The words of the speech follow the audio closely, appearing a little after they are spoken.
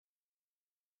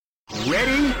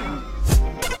Ready?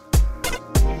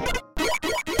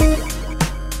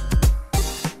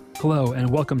 Hello,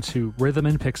 and welcome to Rhythm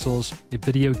and Pixels, a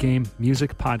video game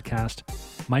music podcast.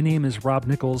 My name is Rob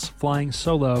Nichols, flying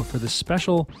solo for this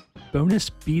special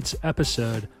bonus beats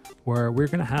episode where we're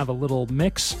going to have a little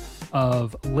mix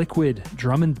of liquid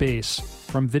drum and bass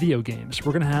from video games.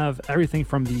 We're going to have everything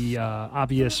from the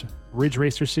obvious Ridge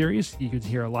Racer series. You could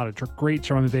hear a lot of great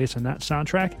drum and bass on that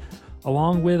soundtrack,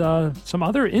 along with some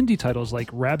other indie titles like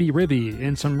Rabby Ribby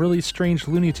and some really strange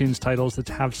Looney Tunes titles that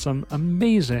have some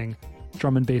amazing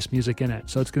drum and bass music in it.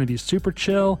 So it's going to be super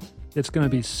chill. It's going to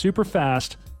be super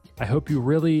fast. I hope you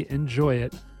really enjoy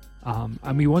it.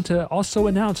 And we want to also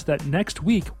announce that next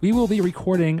week we will be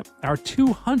recording our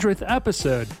 200th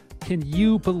episode. Can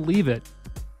you believe it?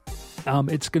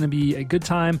 It's going to be a good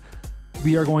time.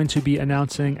 We are going to be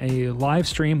announcing a live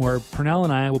stream where Pernell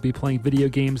and I will be playing video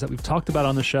games that we've talked about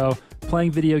on the show, playing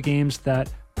video games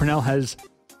that Pernell has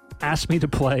asked me to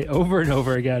play over and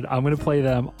over again. I'm going to play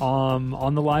them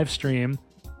on the live stream.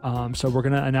 So we're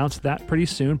going to announce that pretty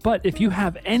soon. But if you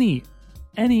have any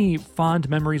fond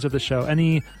memories of the show,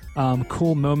 any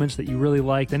cool moments that you really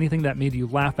liked, anything that made you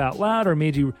laugh out loud or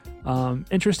made you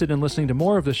interested in listening to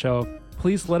more of the show,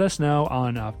 please let us know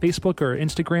on Facebook or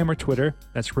Instagram or Twitter.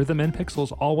 That's Rhythm and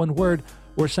Pixels, all one word,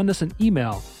 or send us an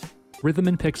email,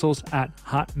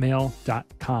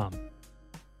 rhythmandpixels@hotmail.com.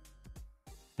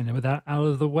 And with that out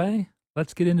of the way,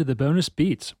 let's get into the bonus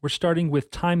beats. We're starting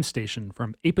with Time Station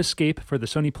from Ape Escape for the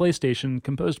Sony PlayStation,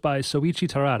 composed by Soichi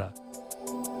Terada.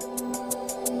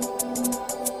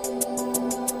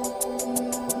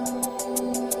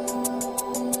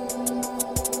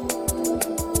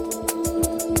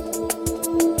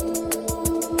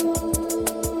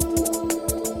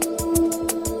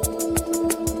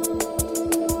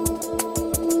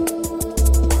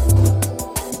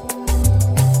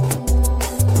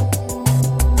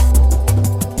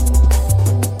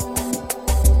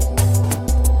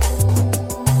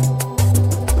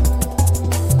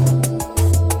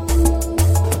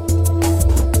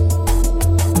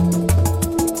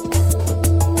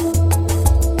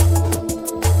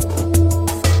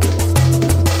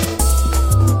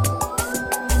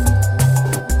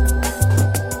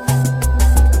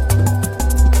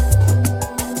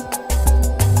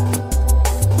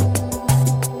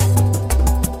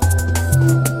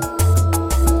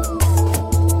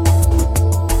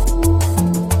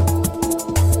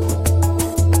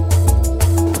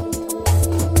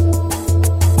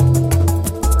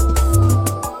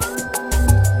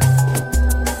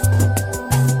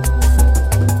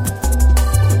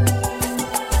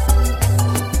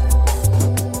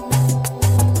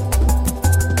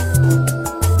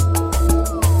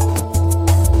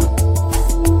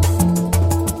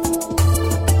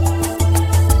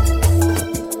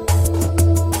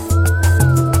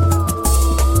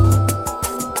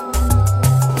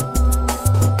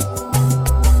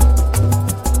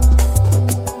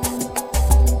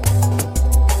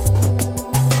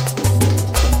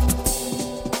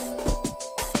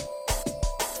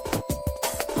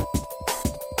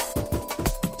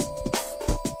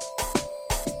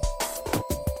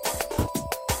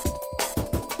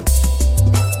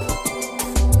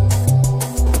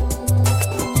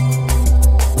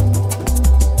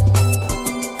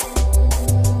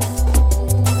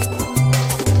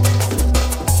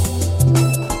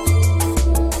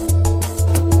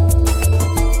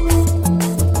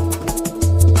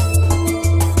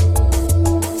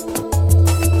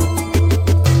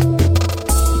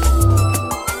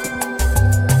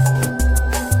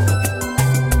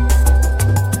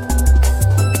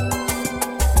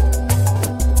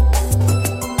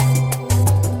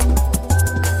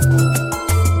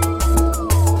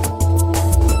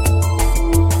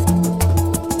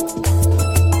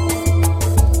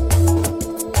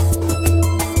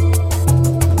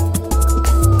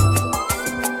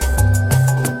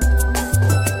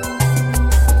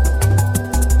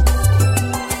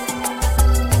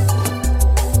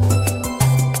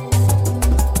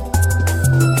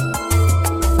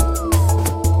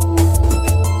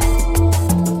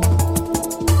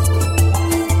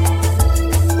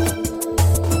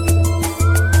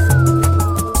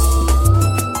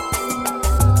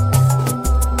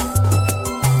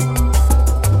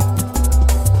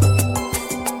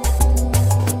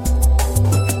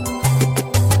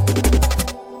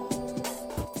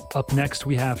 Up next,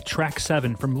 we have Track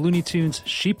 7 from Looney Tunes'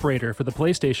 Sheep Raider for the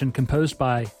PlayStation, composed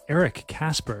by Eric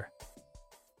Casper.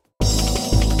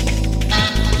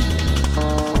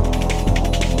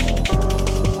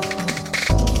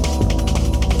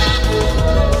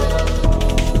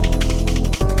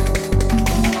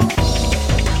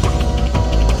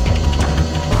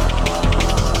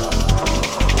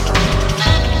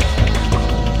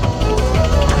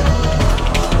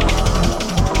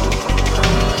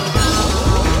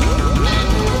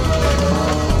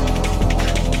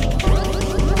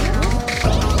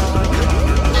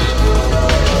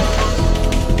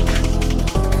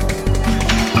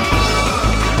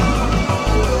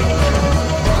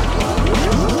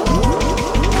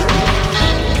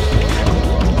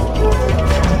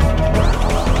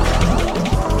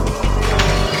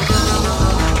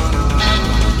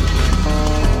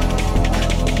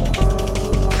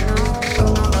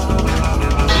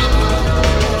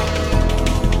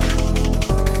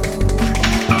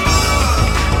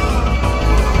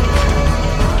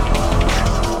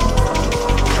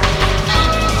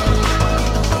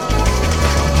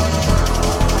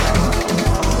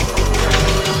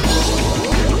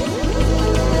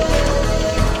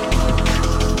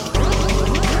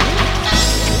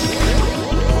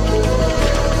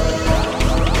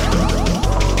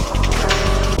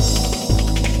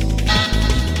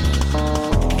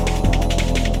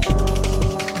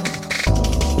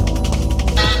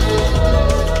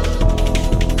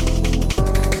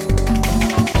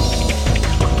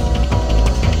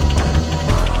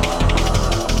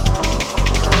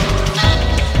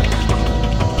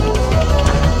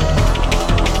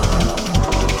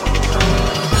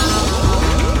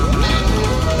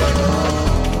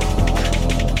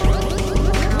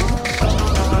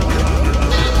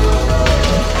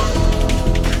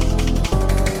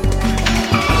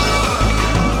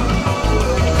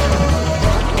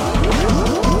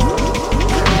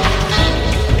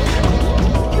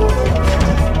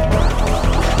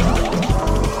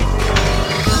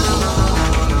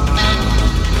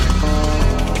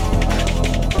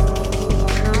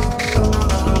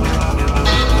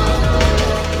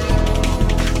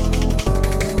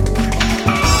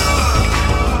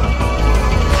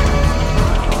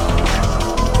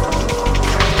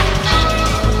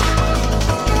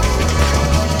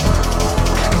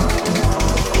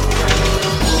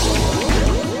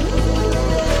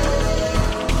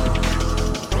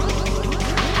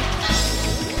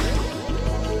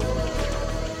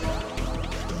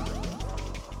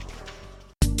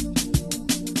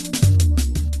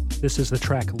 This is the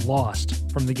track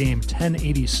Lost from the game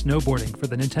 1080 Snowboarding for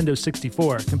the Nintendo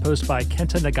 64, composed by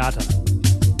Kenta Nagata.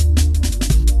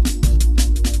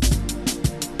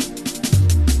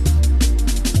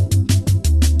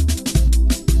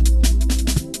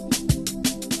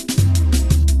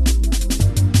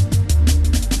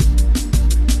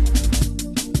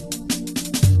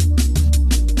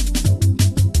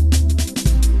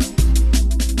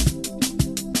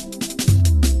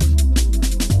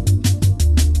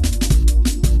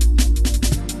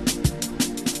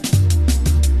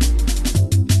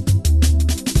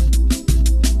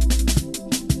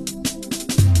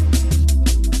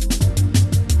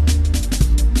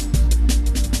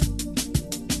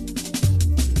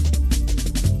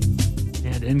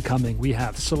 Incoming, we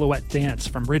have Silhouette Dance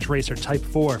from Ridge Racer Type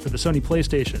 4 for the Sony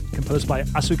PlayStation, composed by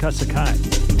Asuka Sakai.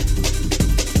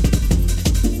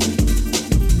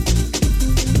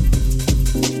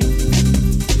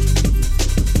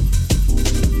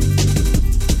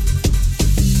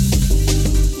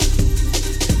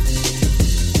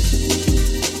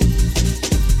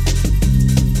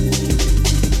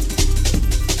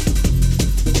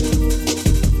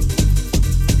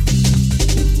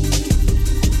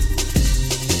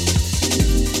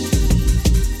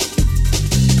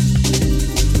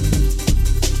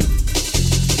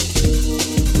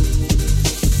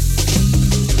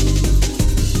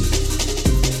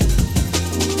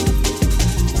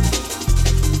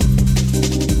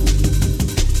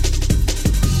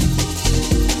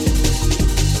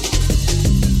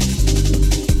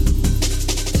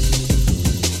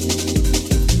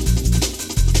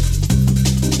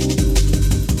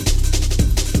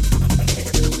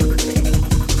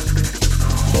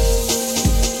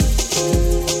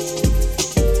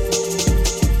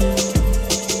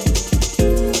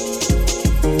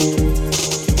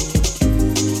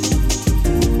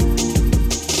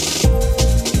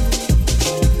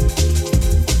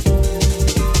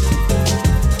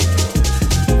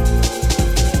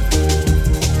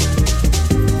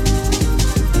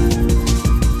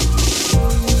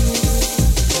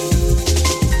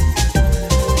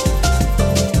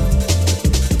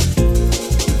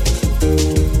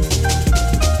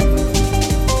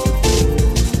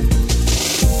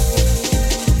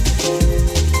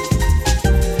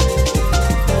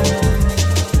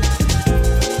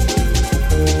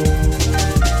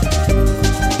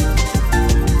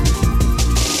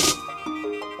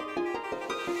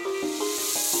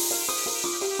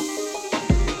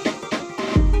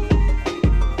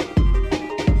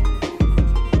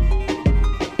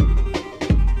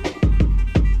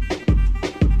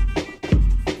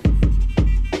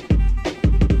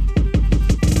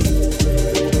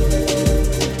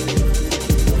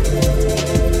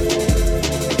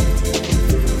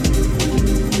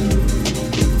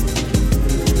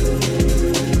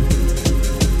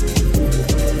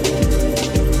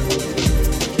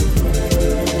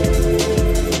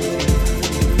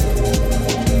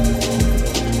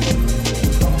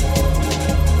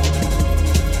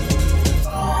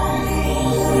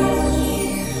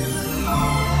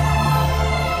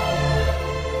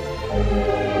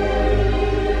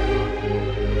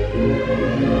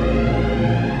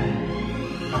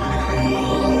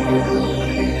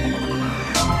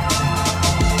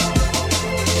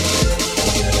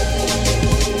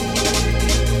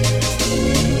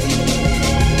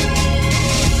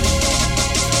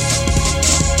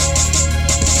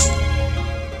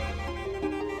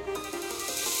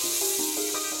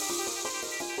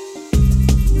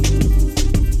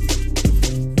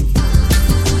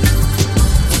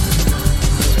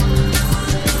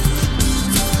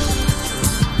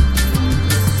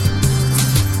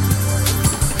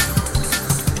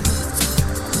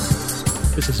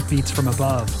 Beats from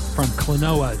Above from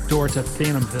Klonoa Door to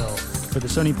Phantomville for the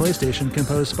Sony PlayStation,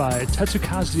 composed by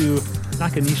Tetsukazu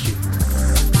Nakanishi.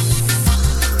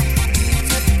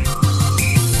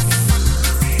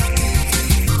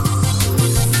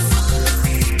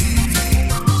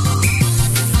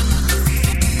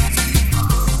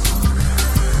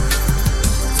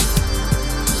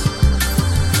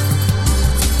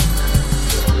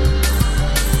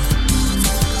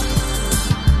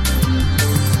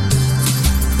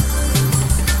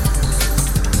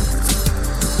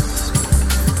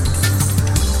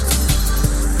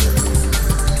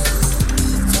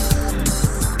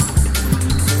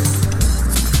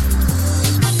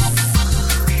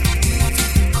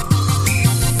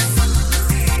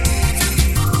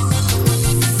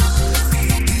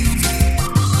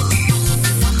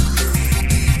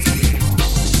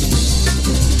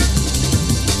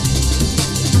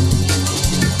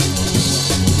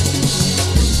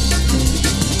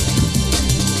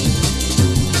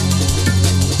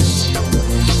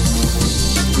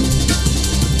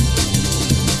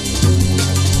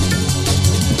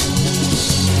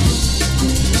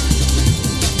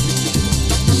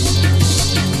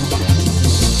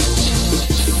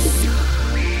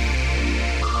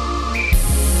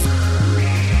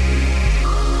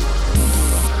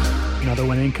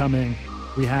 And incoming,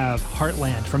 we have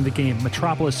Heartland from the game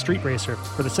Metropolis Street Racer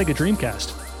for the Sega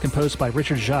Dreamcast, composed by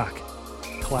Richard Jacques.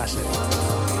 Classic.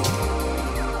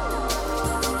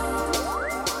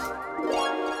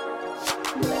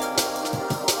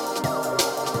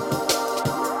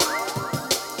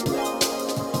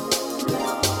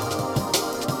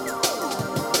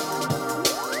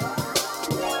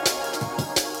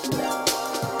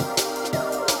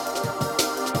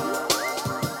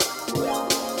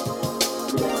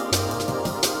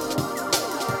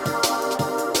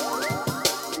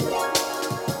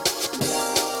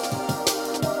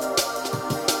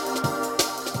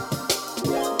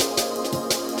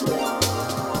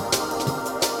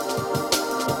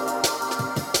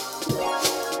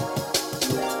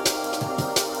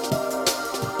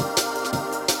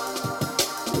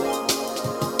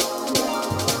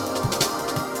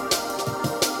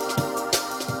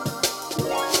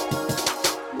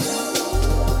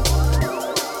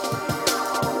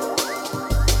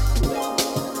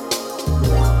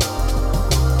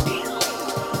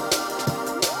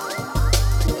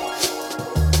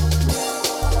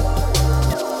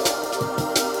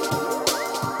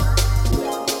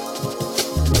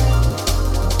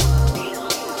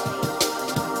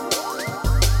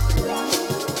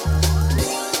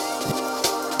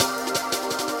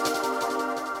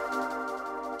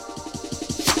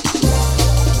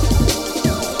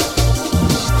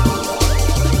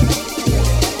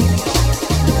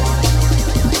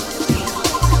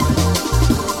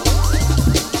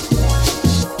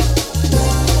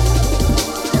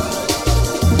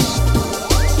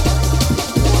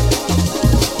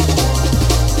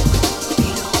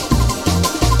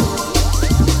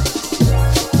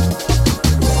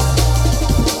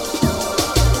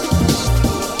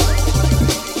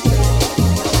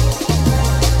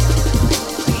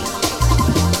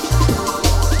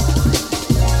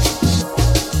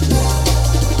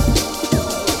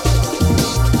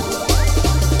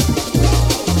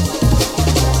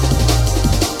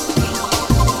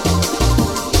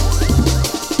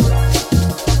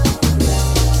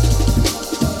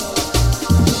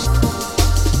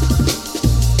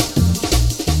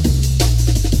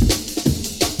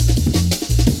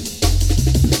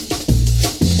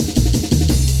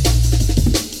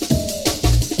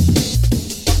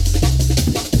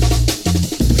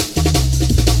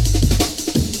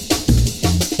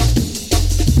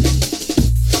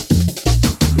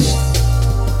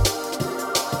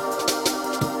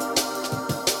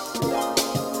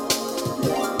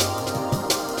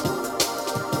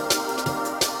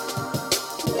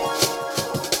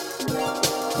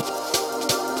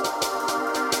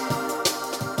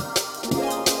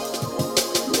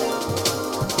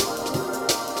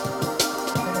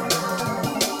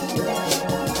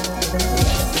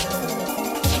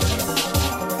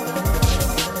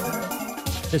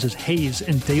 This is Haze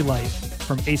and Daylight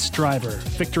from Ace Driver,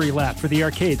 Victory Lap for the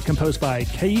arcade, composed by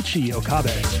Keiichi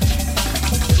Okabe.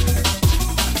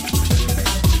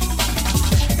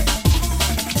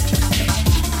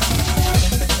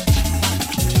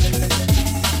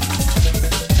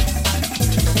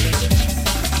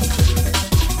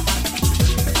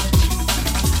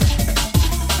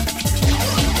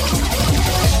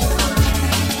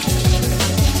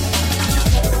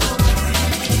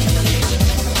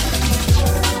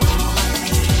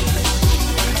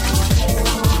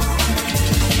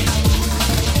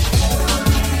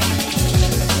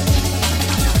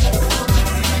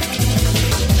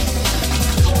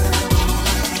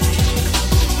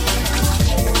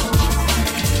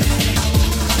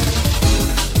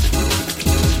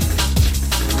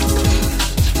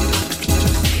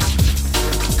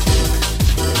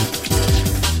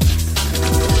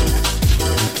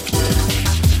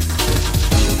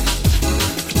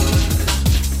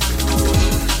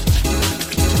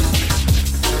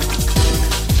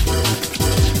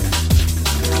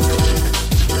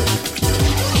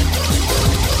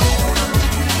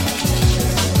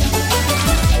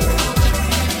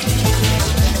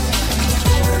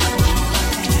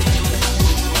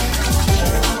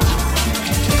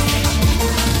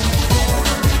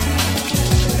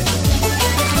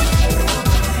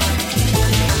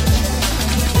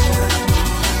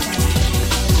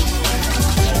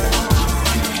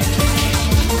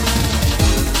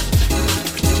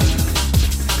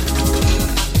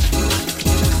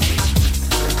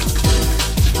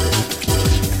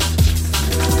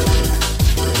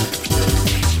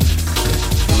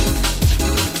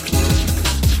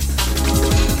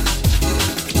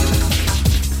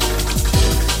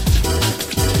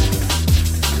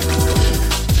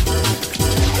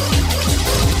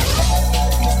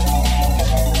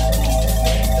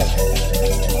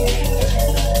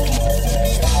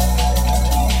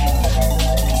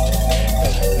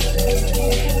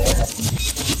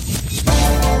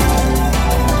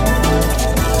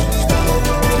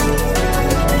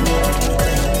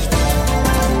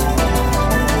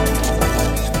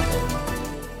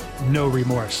 No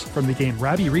Remorse from the game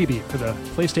Rabi Ribi for the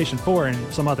PlayStation 4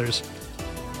 and some others.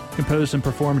 Composed and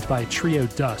performed by Trio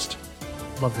Dust.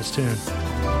 Love this tune.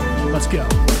 Let's go.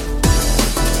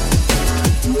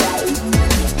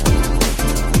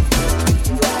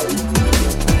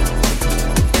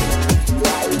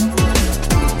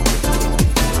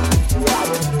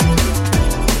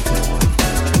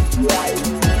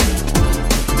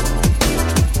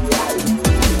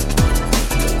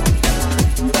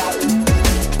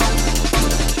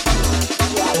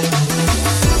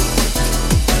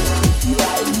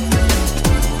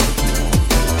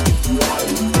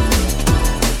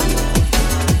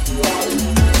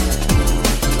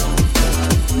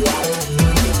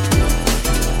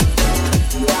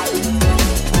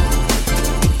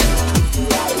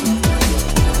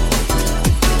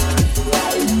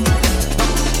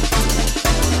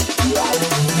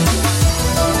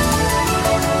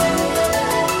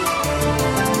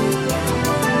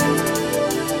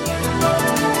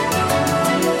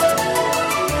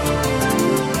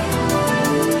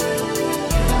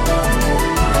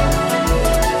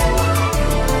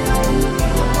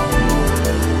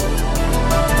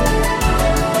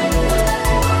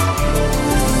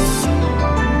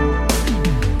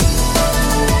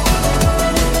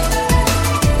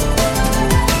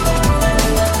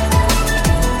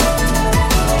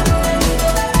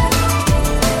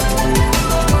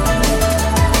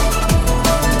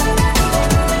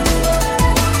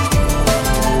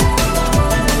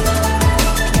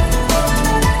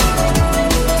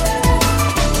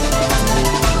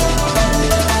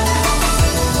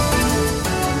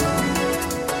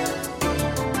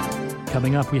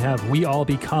 Coming up, we have We All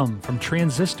Become from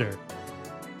Transistor,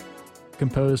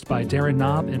 composed by Darren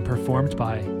Knob and performed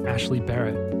by Ashley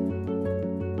Barrett.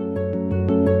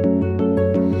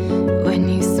 When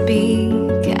you speak,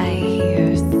 I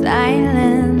hear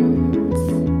silence.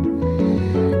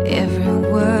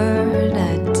 Every word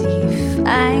a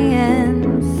defiance.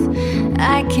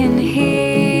 I can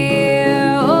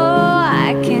hear, oh,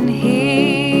 I can hear.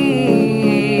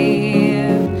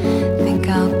 Think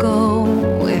I'll go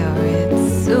where it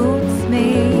suits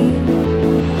me.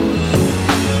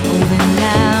 Moving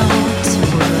out to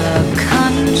a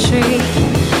country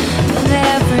with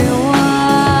everyone.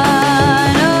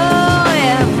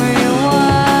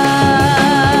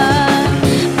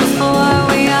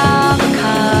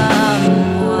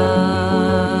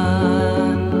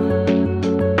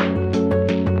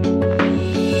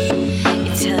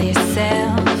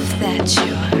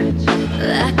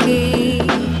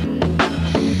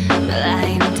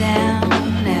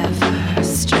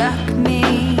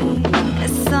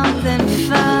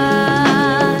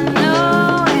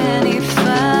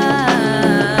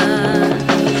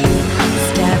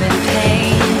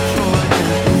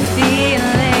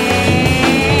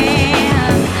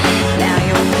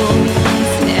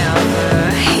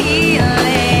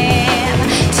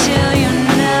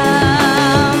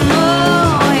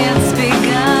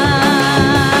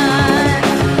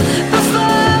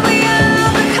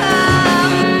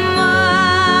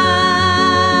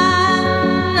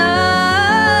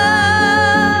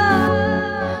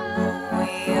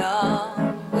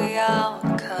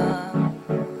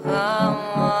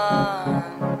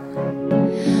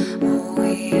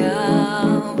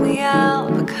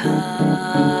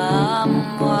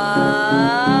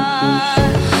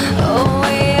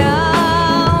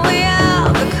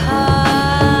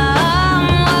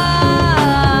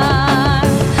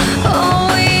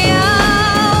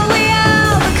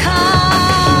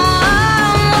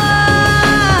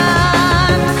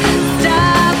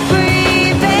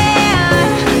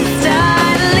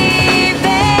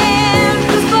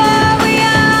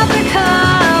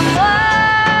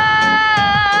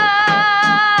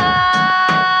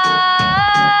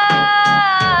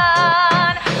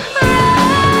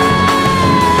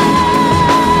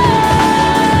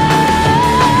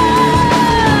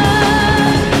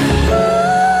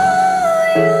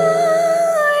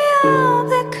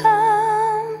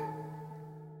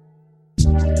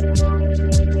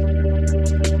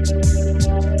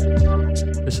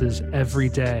 Every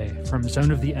Day from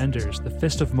Zone of the Enders, The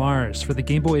Fist of Mars for the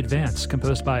Game Boy Advance,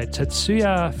 composed by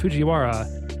Tetsuya Fujiwara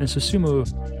and Susumu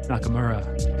Nakamura.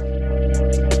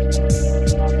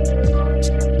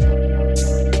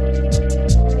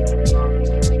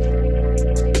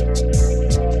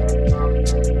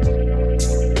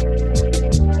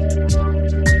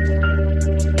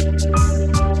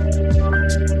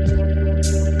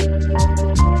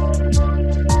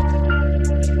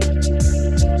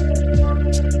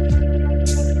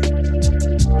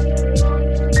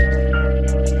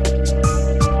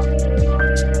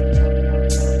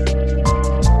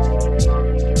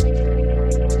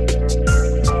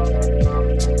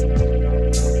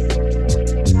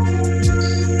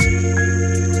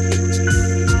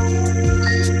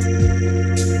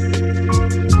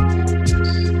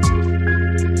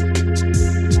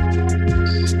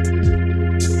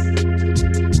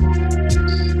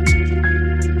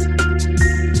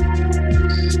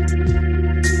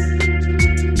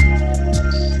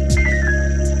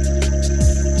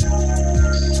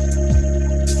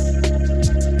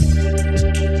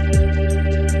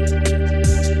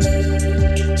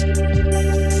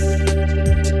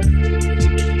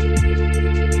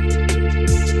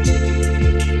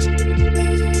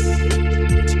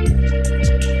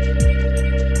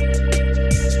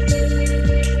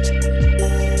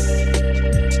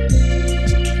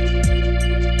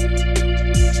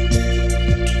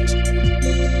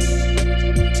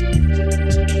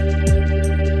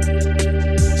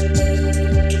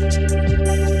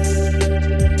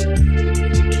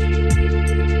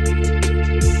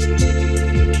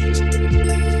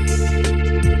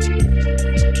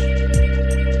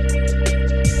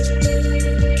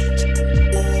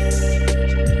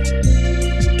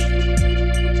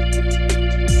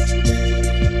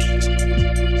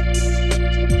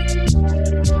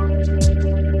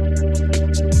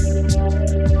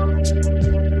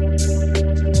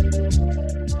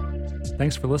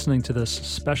 for listening to this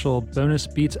special bonus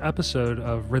beats episode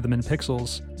of Rhythm and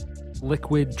Pixels.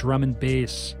 Liquid drum and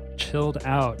bass, chilled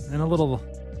out, and a little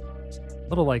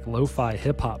like lo-fi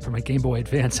hip-hop from a Game Boy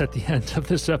Advance at the end of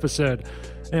this episode.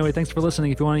 Anyway, thanks for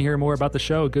listening. If you want to hear more about the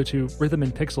show, go to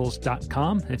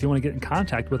rhythmandpixels.com. If you want to get in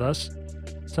contact with us,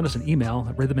 send us an email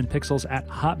at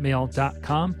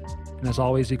rhythmandpixels@hotmail.com. And as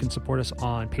always, you can support us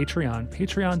on Patreon,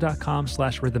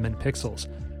 patreon.com/rhythmandpixels.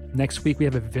 Next week, we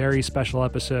have a very special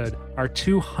episode, our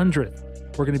 200th.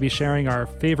 We're going to be sharing our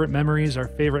favorite memories, our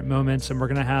favorite moments, and we're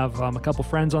going to have a couple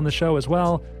friends on the show as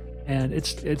well. And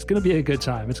it's going to be a good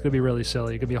time. It's going to be really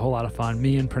silly. It's going to be a whole lot of fun.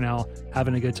 Me and Pernell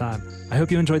having a good time. I hope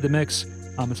you enjoyed the mix.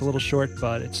 It's a little short,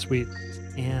 but it's sweet.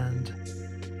 And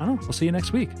I don't know. We'll see you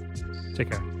next week.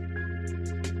 Take care.